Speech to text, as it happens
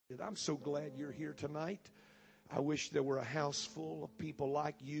I'm so glad you're here tonight. I wish there were a house full of people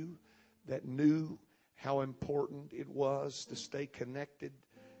like you that knew how important it was to stay connected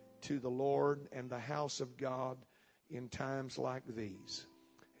to the Lord and the house of God in times like these.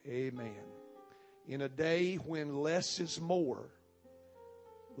 Amen. In a day when less is more,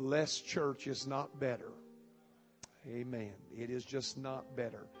 less church is not better. Amen. It is just not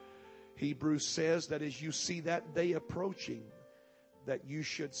better. Hebrews says that as you see that day approaching, that you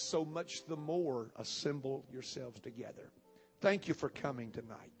should so much the more assemble yourselves together. Thank you for coming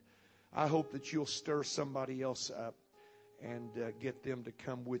tonight. I hope that you'll stir somebody else up and get them to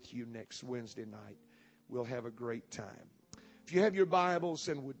come with you next Wednesday night. We'll have a great time. If you have your Bibles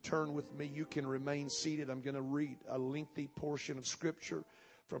and would turn with me, you can remain seated. I'm going to read a lengthy portion of Scripture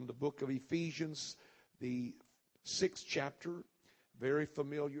from the book of Ephesians, the 6th chapter, very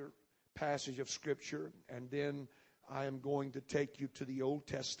familiar passage of Scripture, and then I am going to take you to the Old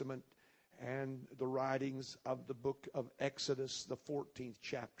Testament and the writings of the book of Exodus, the 14th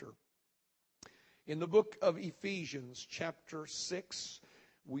chapter. In the book of Ephesians, chapter 6,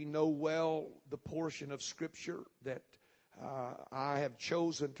 we know well the portion of Scripture that I have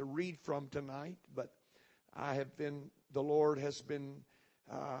chosen to read from tonight, but the Lord has been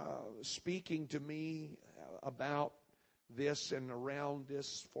speaking to me about this and around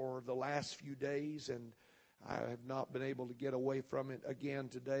this for the last few days, and I have not been able to get away from it again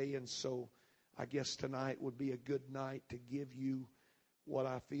today, and so I guess tonight would be a good night to give you what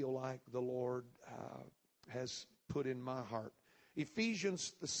I feel like the Lord has put in my heart.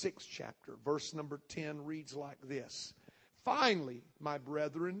 Ephesians, the 6th chapter, verse number 10 reads like this. Finally, my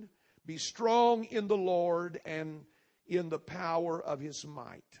brethren, be strong in the Lord and in the power of His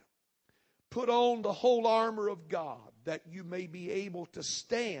might. Put on the whole armor of God, that you may be able to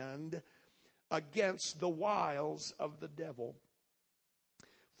stand against the wiles of the devil.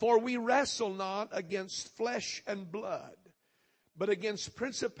 For we wrestle not against flesh and blood, but against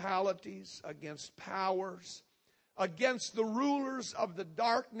principalities, against powers, against the rulers of the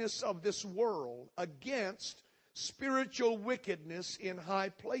darkness of this world, against spiritual wickedness in high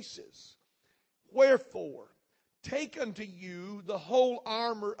places. Wherefore, take unto you the whole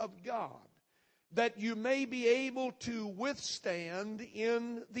armor of God, that you may be able to withstand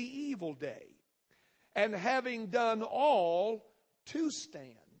in the evil day. And having done all, to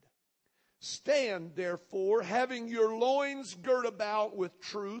stand. Stand, therefore, having your loins girt about with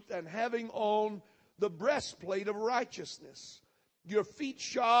truth, and having on the breastplate of righteousness, your feet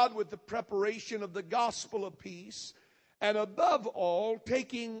shod with the preparation of the gospel of peace, and above all,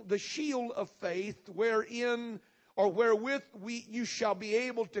 taking the shield of faith, wherewith you shall be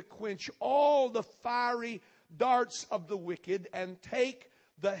able to quench all the fiery darts of the wicked, and take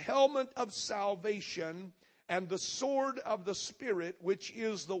the helmet of salvation and the sword of the Spirit, which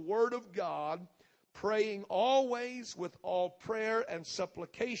is the word of God, praying always with all prayer and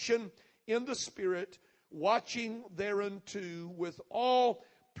supplication in the Spirit, watching thereunto with all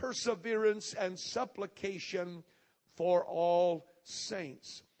perseverance and supplication for all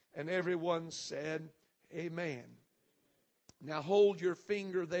saints. And everyone said, Amen. Now hold your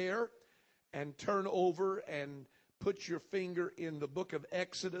finger there and turn over and put your finger in the book of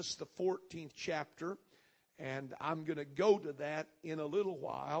Exodus, the 14th chapter. And I'm going to go to that in a little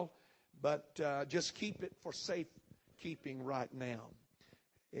while, but just keep it for safekeeping right now.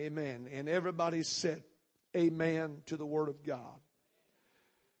 Amen. And everybody said amen to the Word of God.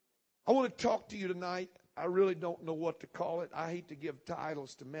 I want to talk to you tonight. I really don't know what to call it. I hate to give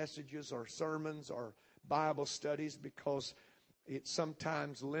titles to messages or sermons or Bible studies because it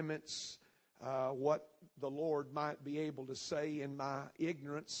sometimes limits what the Lord might be able to say in my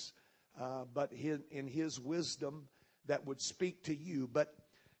ignorance, but in His wisdom that would speak to you. But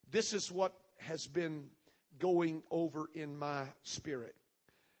this is what has been going over in my spirit.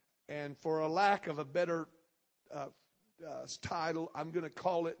 And for a lack of a better title, I'm going to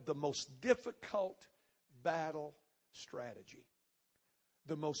call it the most difficult battle strategy.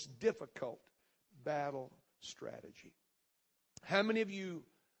 The most difficult battle strategy. How many of you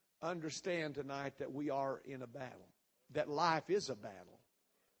understand tonight that we are in a battle? That life is a battle.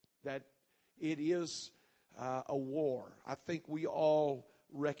 That it is a war. I think we all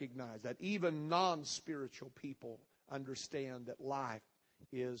recognize that. Even non-spiritual people understand that life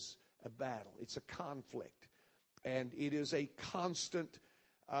is a battle. It's a conflict. And it is a constant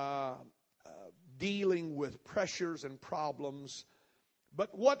dealing with pressures and problems.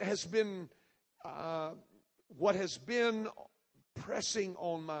 But what has been pressing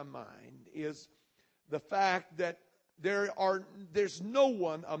on my mind is the fact that there's no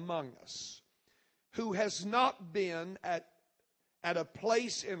one among us who has not been at at a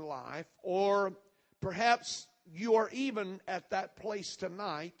place in life, or perhaps you are even at that place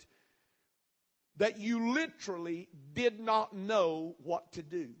tonight, that you literally did not know what to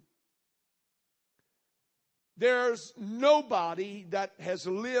do. There's nobody that has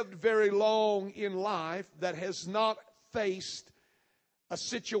lived very long in life that has not faced a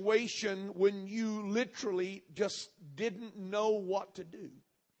situation when you literally just didn't know what to do.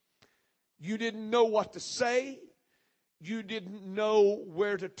 You didn't know what to say. You didn't know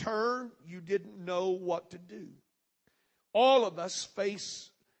where to turn. You didn't know what to do. All of us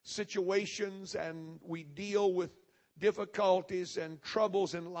face situations and we deal with difficulties and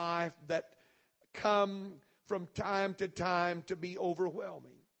troubles in life that come from time to time to be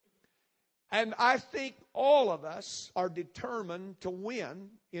overwhelming. And I think all of us are determined to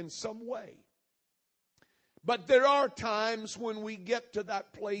win in some way. But there are times when we get to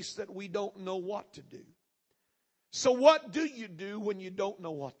that place that we don't know what to do. So what do you do when you don't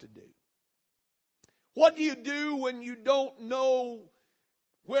know what to do? What do you do when you don't know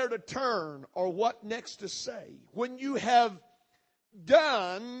where to turn or what next to say? When you have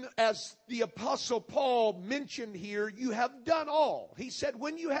done, as the Apostle Paul mentioned here, you have done all. He said,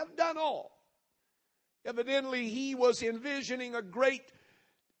 when you have done all. Evidently, he was envisioning a great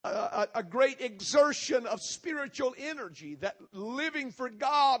exertion of spiritual energy, that living for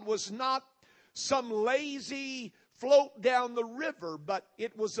God was not some lazy float down the river, but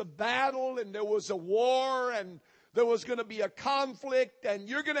it was a battle, and there was a war, and there was going to be a conflict, and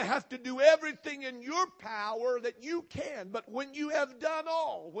you're going to have to do everything in your power that you can. But when you have done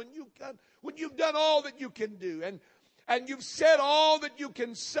all, when you've done all that you can do, and you've said all that you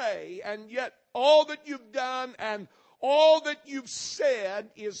can say, and yet all that you've done and all that you've said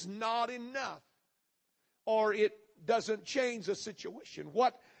is not enough, or it doesn't change the situation.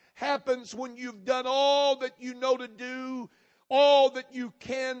 What happens when you've done all that you know to do, all that you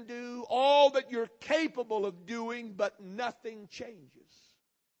can do, all that you're capable of doing, but nothing changes?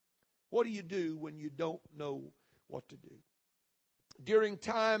 What do you do when you don't know what to do? During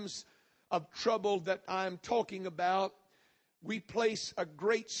times of trouble that I'm talking about, we place a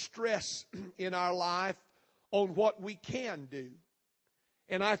great stress in our life on what we can do.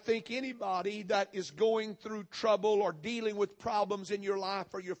 And I think anybody that is going through trouble or dealing with problems in your life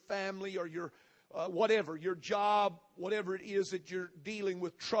or your family or your whatever, your job, whatever it is that you're dealing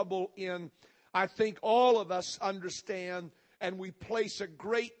with trouble in, I think all of us understand, and we place a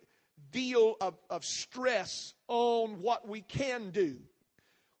great deal of stress on what we can do,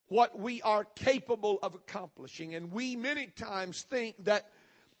 what we are capable of accomplishing. And we many times think that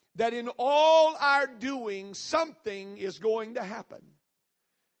in all our doing, something is going to happen.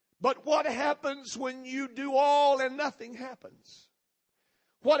 But what happens when you do all and nothing happens?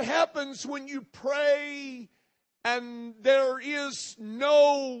 What happens when you pray and there is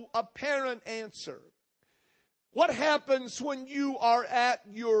no apparent answer? What happens when you are at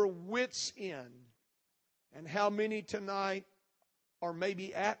your wits' end? And how many tonight are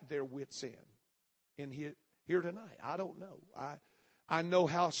maybe at their wits' end in here tonight? I don't know. I know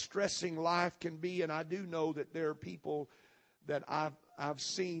how stressing life can be, and I do know that there are people that I've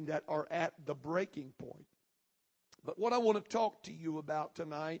seen that are at the breaking point. But what I want to talk to you about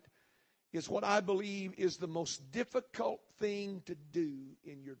tonight is what I believe is the most difficult thing to do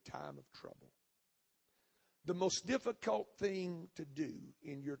in your time of trouble. The most difficult thing to do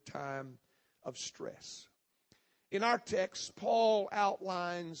in your time of stress. In our text, Paul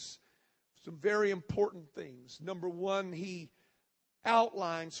outlines some very important things. Number one, he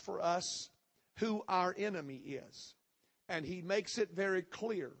outlines for us who our enemy is. And he makes it very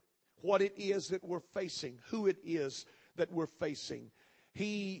clear what it is that we're facing, who it is that we're facing.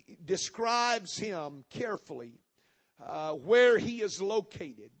 He describes him carefully, where he is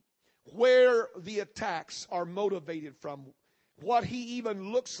located, where the attacks are motivated from, what he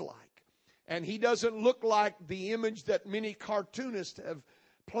even looks like. And he doesn't look like the image that many cartoonists have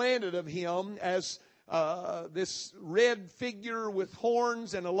planted of him as this red figure with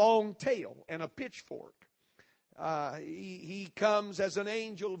horns and a long tail and a pitchfork. He comes as an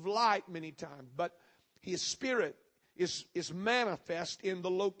angel of light many times, but his spirit is manifest in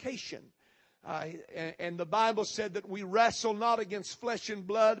the location. And the Bible said that we wrestle not against flesh and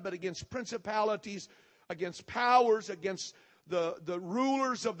blood, but against principalities, against powers, against the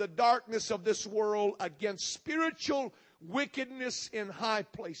rulers of the darkness of this world, against spiritual wickedness in high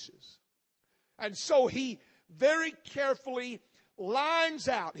places. And so he very carefully lines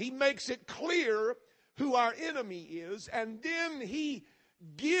out, he makes it clear who our enemy is, and then he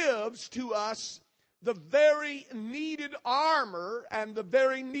gives to us the very needed armor and the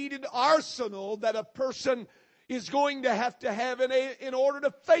very needed arsenal that a person is going to have in order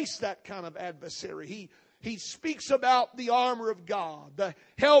to face that kind of adversary. He speaks about the armor of God, the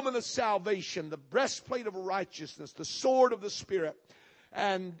helmet of salvation, the breastplate of righteousness, the sword of the Spirit.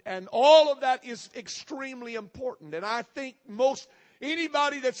 And all of that is extremely important. And I think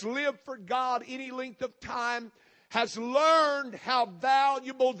anybody that's lived for God any length of time has learned how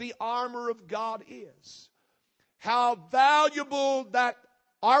valuable the armor of God is. How valuable that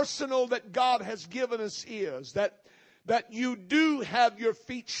arsenal that God has given us is. That you do have your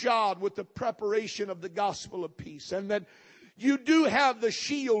feet shod with the preparation of the gospel of peace. And that you do have the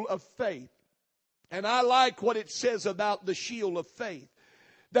shield of faith. And I like what it says about the shield of faith.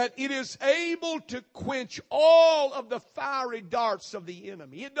 That it is able to quench all of the fiery darts of the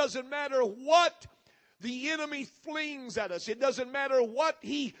enemy. It doesn't matter what the enemy flings at us. It doesn't matter what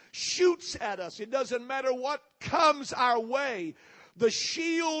he shoots at us. It doesn't matter what comes our way. The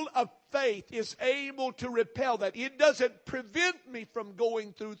shield of faith is able to repel that. It doesn't prevent me from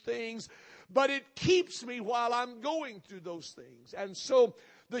going through things, but it keeps me while I'm going through those things. And so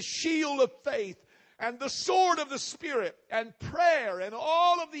the shield of faith and the sword of the Spirit and prayer and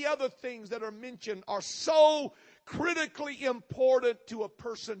all of the other things that are mentioned are so critically important to a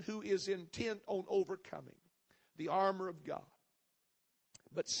person who is intent on overcoming. The armor of God.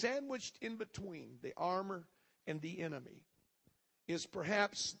 But sandwiched in between the armor and the enemy is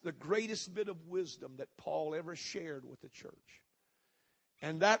perhaps the greatest bit of wisdom that Paul ever shared with the church.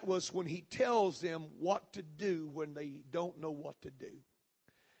 And that was when he tells them what to do when they don't know what to do.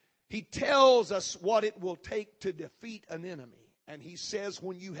 He tells us what it will take to defeat an enemy. And he says,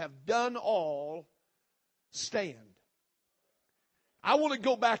 when you have done all, stand. I want to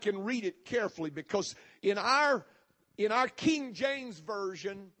go back and read it carefully because in our King James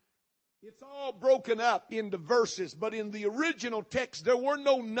Version, it's all broken up into verses. But in the original text, there were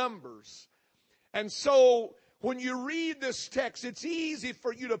no numbers. And so when you read this text, it's easy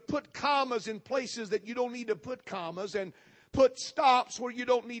for you to put commas in places that you don't need to put commas and put stops where you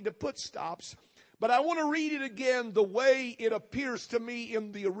don't need to put stops. But I want to read it again the way it appears to me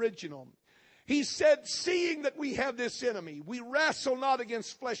in the original. He said, seeing that we have this enemy, we wrestle not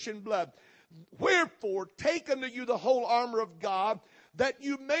against flesh and blood. Wherefore, take unto you the whole armor of God, that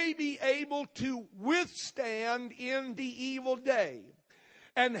you may be able to withstand in the evil day.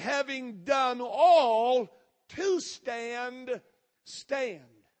 And having done all to stand, stand.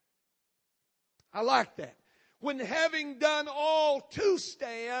 I like that. When having done all to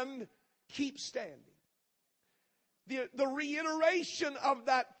stand, keep standing. The reiteration of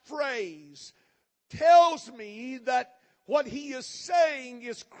that phrase tells me that what he is saying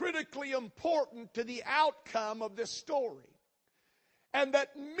is critically important to the outcome of this story. And that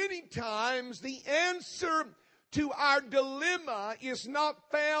many times the answer to our dilemma is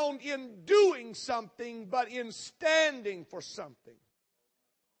not found in doing something, but in standing for something.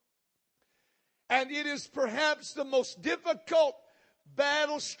 And it is perhaps the most difficult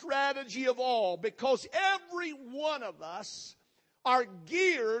battle strategy of all, because every one of us are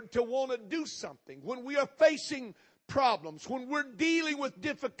geared to want to do something. When we are facing problems, when we're dealing with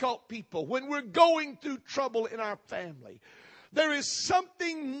difficult people, when we're going through trouble in our family, there is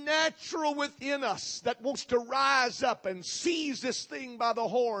something natural within us that wants to rise up and seize this thing by the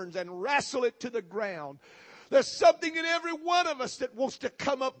horns and wrestle it to the ground. There's something in every one of us that wants to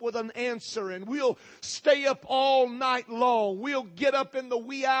come up with an answer, and we'll stay up all night long. We'll get up in the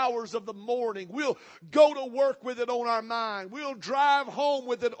wee hours of the morning. We'll go to work with it on our mind. We'll drive home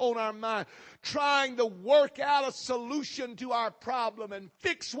with it on our mind, trying to work out a solution to our problem and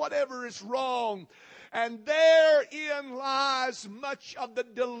fix whatever is wrong. And therein lies much of the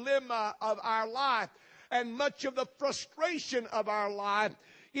dilemma of our life and much of the frustration of our life,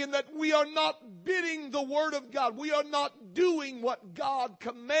 in that we are not bidding the Word of God. We are not doing what God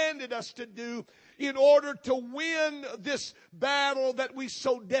commanded us to do in order to win this battle that we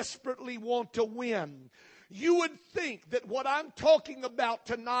so desperately want to win. You would think that what I'm talking about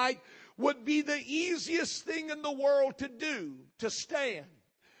tonight would be the easiest thing in the world to do, to stand.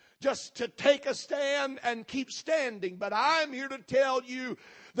 Just to take a stand and keep standing. But I'm here to tell you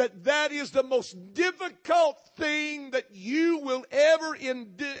that that is the most difficult thing that you will ever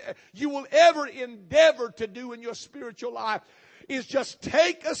endeavor to do in your spiritual life, is just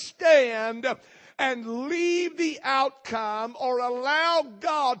take a stand and leave the outcome, or allow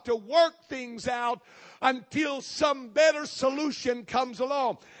God to work things out until some better solution comes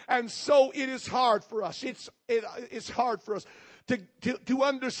along. And so it is hard for us. It's hard for us to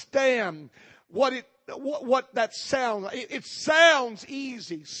understand what that sounds like. It sounds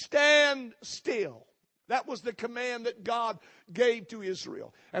easy. Stand still. That was the command that God gave to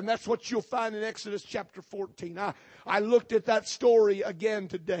Israel. And that's what you'll find in Exodus chapter 14. I looked at that story again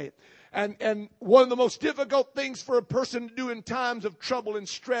today. And one of the most difficult things for a person to do in times of trouble and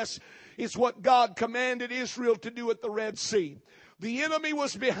stress is what God commanded Israel to do at the Red Sea. The enemy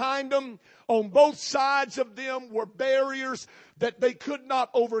was behind them. On both sides of them were barriers that they could not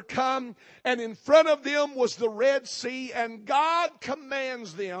overcome. And in front of them was the Red Sea. And God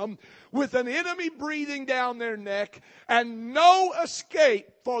commands them, with an enemy breathing down their neck and no escape,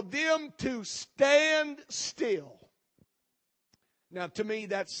 for them to stand still. Now, to me,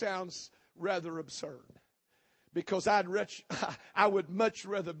 that sounds rather absurd, because I would much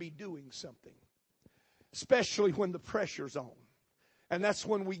rather be doing something, especially when the pressure's on. And that's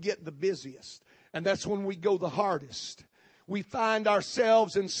when we get the busiest. And that's when we go the hardest. We find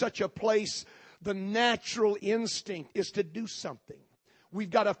ourselves in such a place, the natural instinct is to do something. We've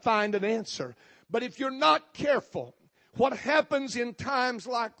got to find an answer. But if you're not careful, what happens in times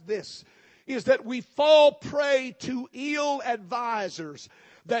like this is that we fall prey to ill advisors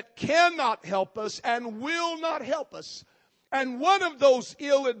that cannot help us and will not help us. And one of those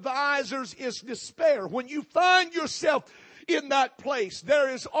ill advisors is despair. When you find yourself in that place, there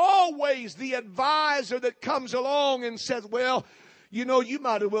is always the advisor that comes along and says, well, you know, you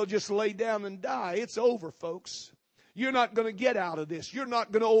might as well just lay down and die. It's over, folks. You're not going to get out of this. You're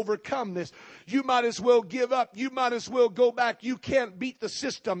not going to overcome this. You might as well give up. You might as well go back. You can't beat the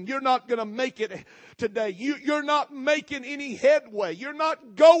system. You're not going to make it today. You're not making any headway. You're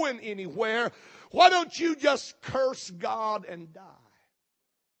not going anywhere. Why don't you just curse God and die?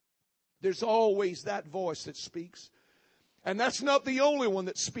 There's always that voice that speaks. And that's not the only one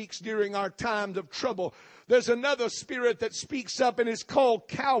that speaks during our times of trouble. There's another spirit that speaks up, and it's called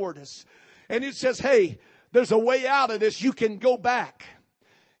cowardice. And it says, hey, there's a way out of this. You can go back.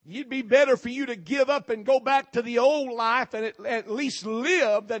 It'd be better for you to give up and go back to the old life and at least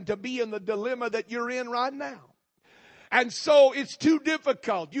live than to be in the dilemma that you're in right now. And so it's too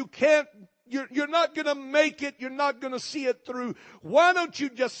difficult. You're not going to make it. You're not going to see it through. Why don't you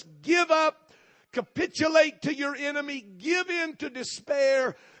just give up? Capitulate to your enemy, give in to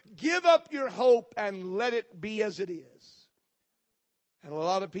despair, give up your hope, and let it be as it is. And a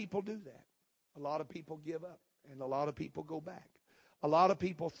lot of people do that. A lot of people give up, and a lot of people go back. A lot of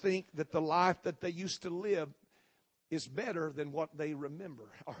people think that the life that they used to live is better than what they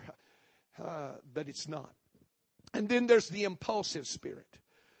remember, but it's not. And then there's the impulsive spirit.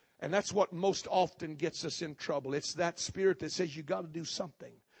 And that's what most often gets us in trouble. It's that spirit that says you got to do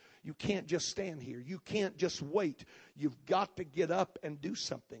something. You can't just stand here. You can't just wait. You've got to get up and do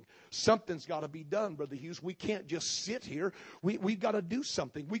something. Something's got to be done, Brother Hughes. We can't just sit here. We've got to do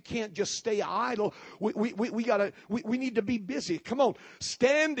something. We can't just stay idle. We need to be busy. Come on.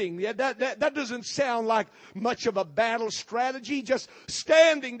 Standing. Yeah, that doesn't sound like much of a battle strategy. Just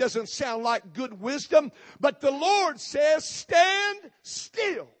standing doesn't sound like good wisdom. But the Lord says, stand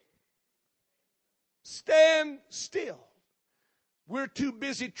still. Stand still. We're too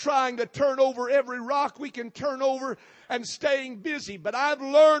busy trying to turn over every rock we can turn over and staying busy. But I've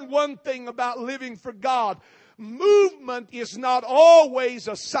learned one thing about living for God. Movement is not always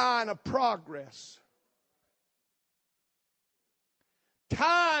a sign of progress.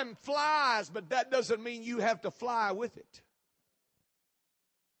 Time flies, but that doesn't mean you have to fly with it.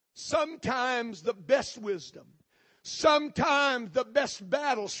 Sometimes the best wisdom, sometimes the best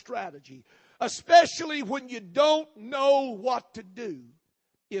battle strategy, especially when you don't know what to do,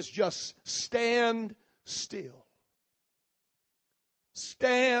 is just stand still.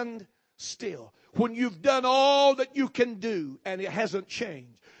 Stand still. When you've done all that you can do and it hasn't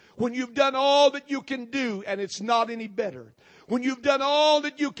changed. When you've done all that you can do and it's not any better. When you've done all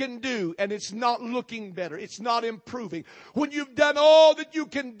that you can do and it's not looking better, it's not improving. When you've done all that you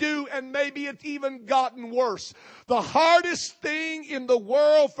can do and maybe it's even gotten worse. The hardest thing in the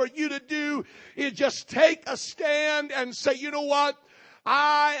world for you to do is just take a stand and say, you know what?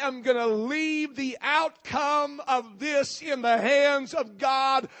 I am going to leave the outcome of this in the hands of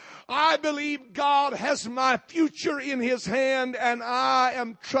God. I believe God has my future in His hand, and I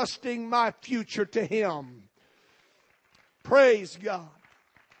am trusting my future to Him. Praise God.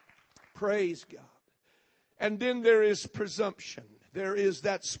 Praise God. And then there is presumption. There is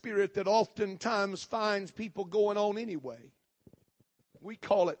that spirit that oftentimes finds people going on anyway. We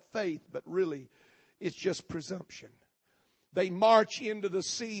call it faith, but really it's just presumption. They march into the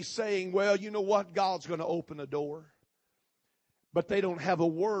sea saying, well, you know what? God's going to open a door. But they don't have a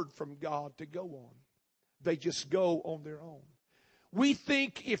word from God to go on. They just go on their own. We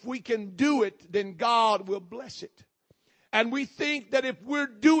think if we can do it, then God will bless it. And we think that if we're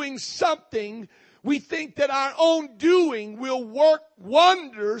doing something, We think that our own doing will work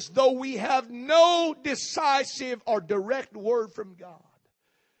wonders, though we have no decisive or direct word from God.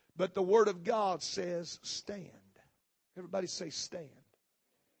 But the Word of God says, stand. Everybody say, stand.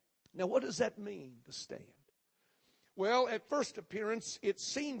 Now, what does that mean, to stand? Well, at first appearance, it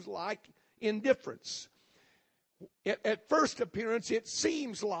seems like indifference. At first appearance, it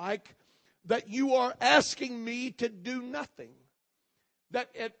seems like that you are asking me to do nothing. That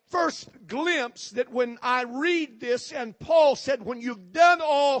at first glimpse, that when I read this, and Paul said, when you've done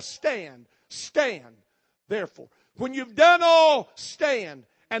all, stand. Stand, therefore. When you've done all, stand.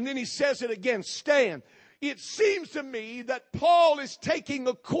 And then he says it again, stand. It seems to me that Paul is taking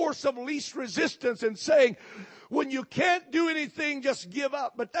a course of least resistance and saying, when you can't do anything, just give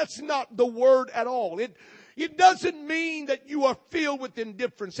up. But that's not the word at all. It doesn't mean that you are filled with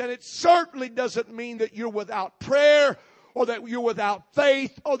indifference. And it certainly doesn't mean that you're without prayer, or that you're without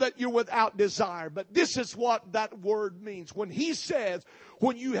faith, or that you're without desire. But this is what that word means. When he says,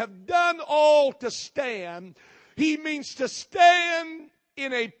 when you have done all to stand, he means to stand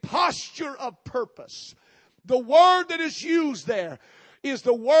in a posture of purpose. The word that is used there is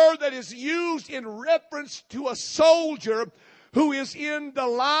the word that is used in reference to a soldier who is in the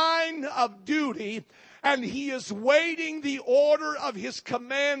line of duty, and he is waiting the order of his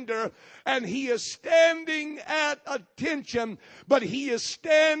commander, and he is standing at attention, but he is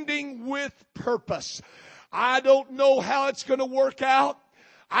standing with purpose. I don't know how it's going to work out.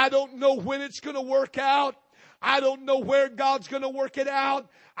 I don't know when it's going to work out. I don't know where God's going to work it out.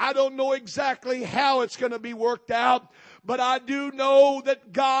 I don't know exactly how it's going to be worked out. But I do know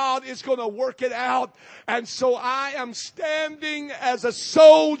that God is going to work it out. And so I am standing as a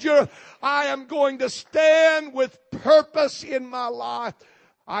soldier. I am going to stand with purpose in my life.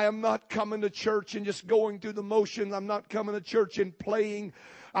 I am not coming to church and just going through the motions. I'm not coming to church and playing.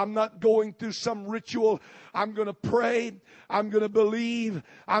 I'm not going through some ritual. I'm going to pray. I'm going to believe.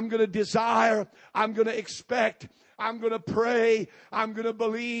 I'm going to desire. I'm going to expect. I'm going to pray. I'm going to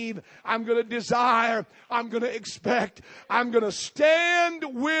believe. I'm going to desire. I'm going to expect. I'm going to stand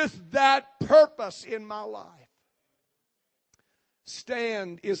with that purpose in my life.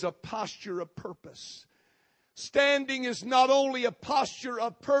 Stand is a posture of purpose. Standing is not only a posture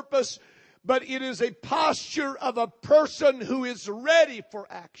of purpose, but it is a posture of a person who is ready for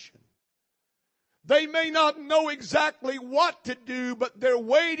action. They may not know exactly what to do, but they're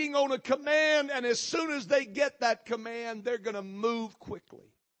waiting on a command, and as soon as they get that command, they're going to move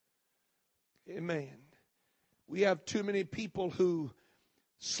quickly. Amen. We have too many people who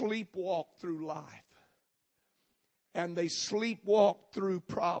sleepwalk through life, and they sleepwalk through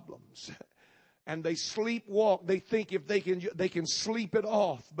problems, and they sleepwalk. They think if they can sleep it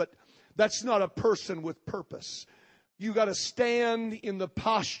off, but that's not a person with purpose. You got to stand in the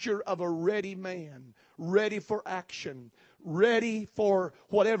posture of a ready man, ready for action, ready for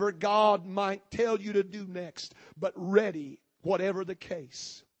whatever God might tell you to do next, but ready, whatever the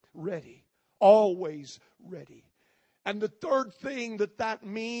case. Ready. Always ready. And the third thing that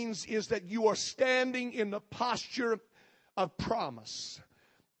means is that you are standing in the posture of promise.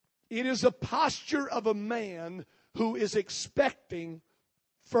 It is a posture of a man who is expecting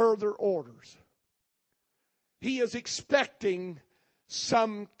further orders. He is expecting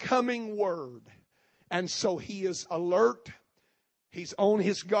some coming word. And so he is alert, he's on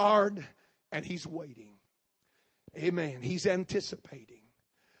his guard, and he's waiting. Amen. He's anticipating.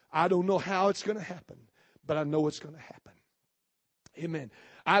 I don't know how it's going to happen, but I know it's going to happen. Amen.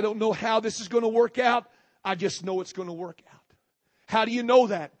 I don't know how this is going to work out. I just know it's going to work out. How do you know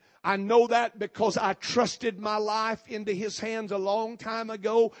that? I know that because I trusted my life into His hands a long time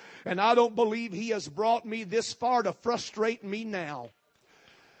ago, and I don't believe He has brought me this far to frustrate me now.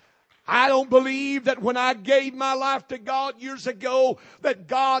 I don't believe that when I gave my life to God years ago that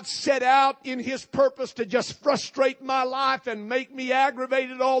God set out in His purpose to just frustrate my life and make me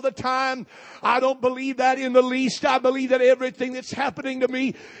aggravated all the time. I don't believe that in the least. I believe that everything that's happening to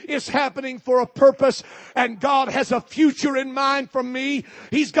me is happening for a purpose, and God has a future in mind for me.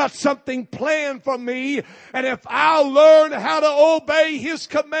 He's got something planned for me, and if I'll learn how to obey His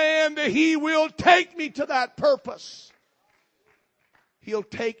command, He will take me to that purpose. He'll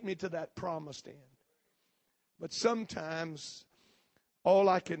take me to that promised end. But sometimes all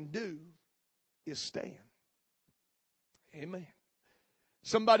I can do is stand. Amen.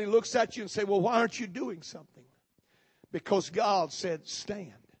 Somebody looks at you and say, well, why aren't you doing something? Because God said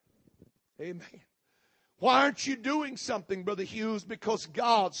stand. Amen. Why aren't you doing something, Brother Hughes? Because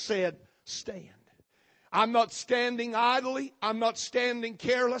God said stand. I'm not standing idly. I'm not standing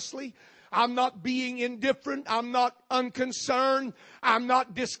carelessly. I'm not being indifferent. I'm not unconcerned. I'm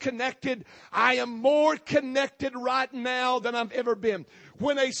not disconnected. I am more connected right now than I've ever been.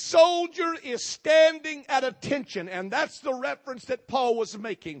 When a soldier is standing at attention, and that's the reference that Paul was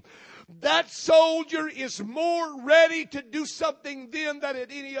making, that soldier is more ready to do something then than at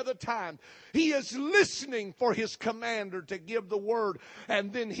any other time. He is listening for his commander to give the word,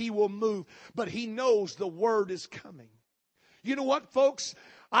 and then he will move. But he knows the word is coming. You know what, folks?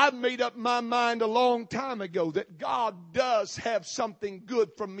 I've made up my mind a long time ago that God does have something good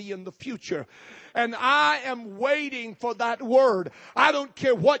for me in the future. And I am waiting for that word. I don't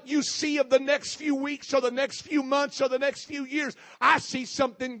care what you see of the next few weeks or the next few months or the next few years. I see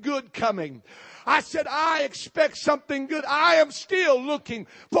something good coming. I said, I expect something good. I am still looking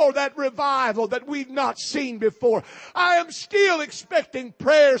for that revival that we've not seen before. I am still expecting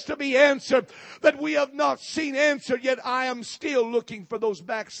prayers to be answered that we have not seen answered, yet I am still looking for those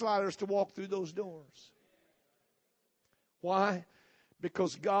backsliders to walk through those doors. Why?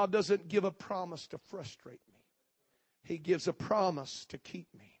 Because God doesn't give a promise to frustrate me. He gives a promise to keep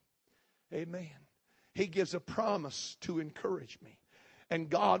me. Amen. He gives a promise to encourage me. And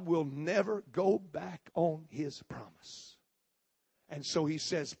God will never go back on His promise. And so He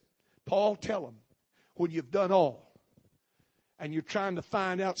says, Paul, tell them, when you've done all, and you're trying to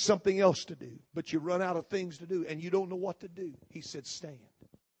find out something else to do, but you run out of things to do, and you don't know what to do, he said, stand.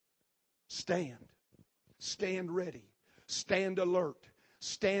 Stand. Stand ready. Stand alert.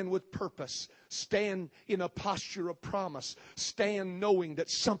 Stand with purpose. Stand in a posture of promise. Stand knowing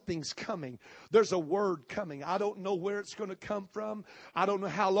that something's coming. There's a word coming. I don't know where it's going to come from. I don't know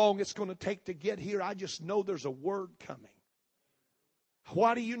how long it's going to take to get here. I just know there's a word coming.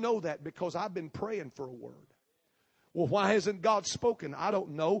 Why do you know that? Because I've been praying for a word. Well, why hasn't God spoken? I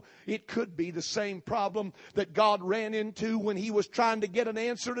don't know. It could be the same problem that God ran into when He was trying to get an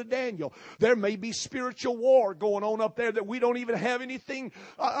answer to Daniel. There may be spiritual war going on up there that we don't even have anything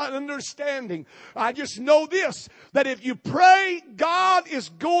understanding. I just know this, that if you pray, God is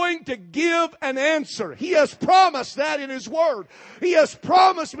going to give an answer. He has promised that in His Word. He has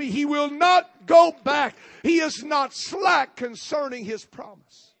promised me He will not go back. He is not slack concerning His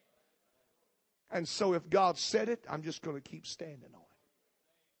promise. And so if God said it, I'm just going to keep standing on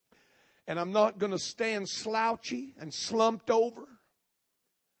it. And I'm not going to stand slouchy and slumped over,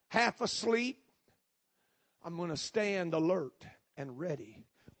 half asleep. I'm going to stand alert and ready,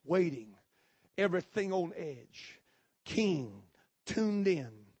 waiting, everything on edge, keen, tuned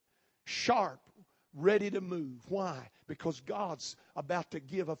in, sharp, ready to move. Why? Because God's about to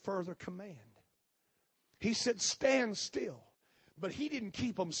give a further command. He said, stand still. But He didn't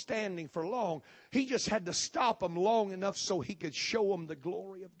keep them standing for long. He just had to stop them long enough so He could show them the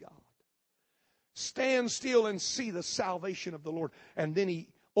glory of God. Stand still and see the salvation of the Lord. And then He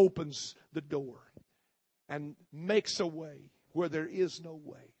opens the door and makes a way where there is no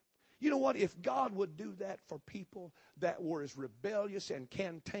way. You know what? If God would do that for people that were as rebellious and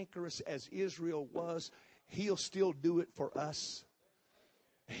cantankerous as Israel was, He'll still do it for us.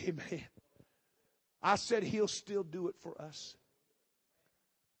 Amen. I said He'll still do it for us.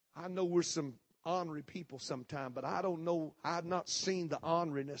 I know we're some ornery people sometime, but I don't know, I've not seen the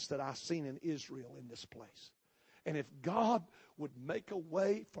orneriness that I've seen in Israel in this place. And if God would make a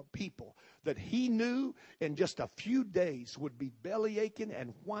way for people that He knew in just a few days would be belly aching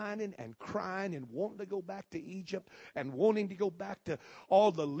and whining and crying and wanting to go back to Egypt and wanting to go back to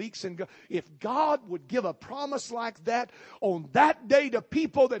all the leaks and if God would give a promise like that on that day to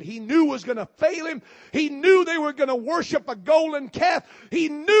people that He knew was going to fail Him, He knew they were going to worship a golden calf, He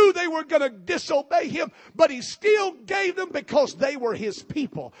knew they were going to disobey Him, but He still gave them because they were His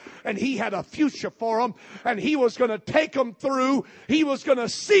people and He had a future for them and He was going to take them through. He was going to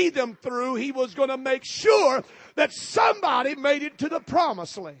see them through. He was going to make sure that somebody made it to the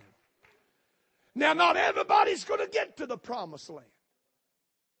promised land. Now, not everybody's going to get to the promised land.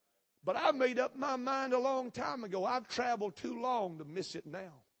 But I made up my mind a long time ago. I've traveled too long to miss it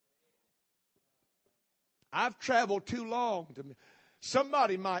now. I've traveled too long to miss.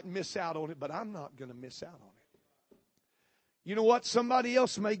 Somebody might miss out on it, but I'm not going to miss out on it. You know what? Somebody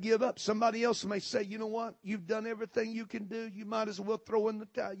else may give up. Somebody else may say, you know what? You've done everything you can do. You might as well throw in the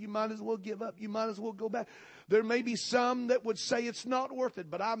towel. You might as well give up. You might as well go back. There may be some that would say it's not worth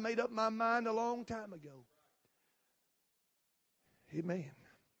it, but I made up my mind a long time ago. Amen.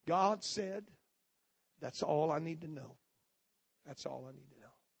 God said, that's all I need to know. That's all I need to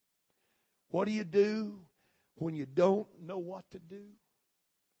know. What do you do when you don't know what to do?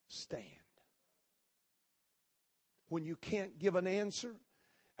 Stand. When you can't give an answer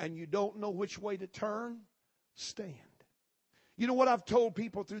and you don't know which way to turn, stand. You know what I've told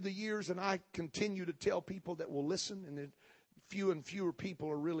people through the years, and I continue to tell people that will listen, and then fewer and fewer people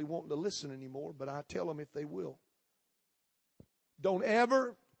are really wanting to listen anymore, but I tell them if they will. Don't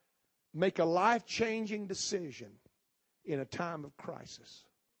ever make a life-changing decision in a time of crisis.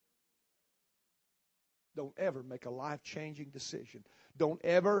 Don't ever make a life-changing decision. Don't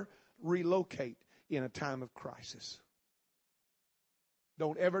ever relocate in a time of crisis.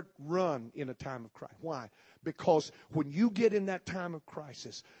 Don't ever run in a time of crisis. Why? Because when you get in that time of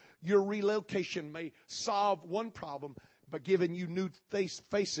crisis, your relocation may solve one problem by giving you new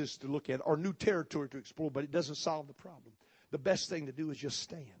faces to look at or new territory to explore, but it doesn't solve the problem. The best thing to do is just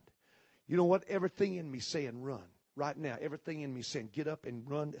stand. You know what? Everything in me saying run. Right now, everything in me saying get up and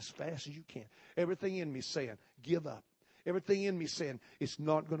run as fast as you can. Everything in me saying give up. Everything in me saying it's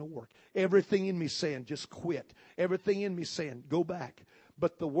not going to work. Everything in me saying just quit. Everything in me saying go back.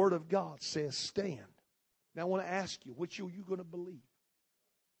 But the Word of God says stand. Now I want to ask you, which are you going to believe?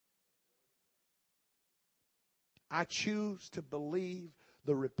 I choose to believe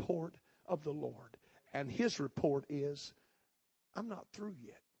the report of the Lord. And His report is, I'm not through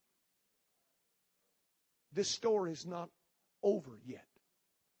yet. This story is not over yet.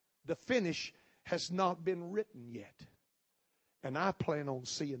 The finish has not been written yet. And I plan on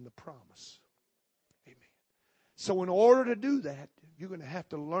seeing the promise. Amen. So in order to do that, you're going to have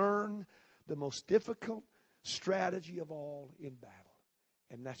to learn the most difficult strategy of all in battle.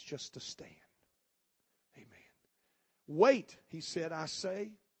 And that's just to stand. Amen. Wait, he said, I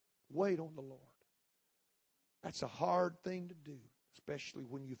say, wait on the Lord. That's a hard thing to do, especially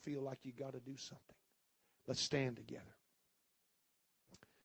when you feel like you got to do something. Let's stand together.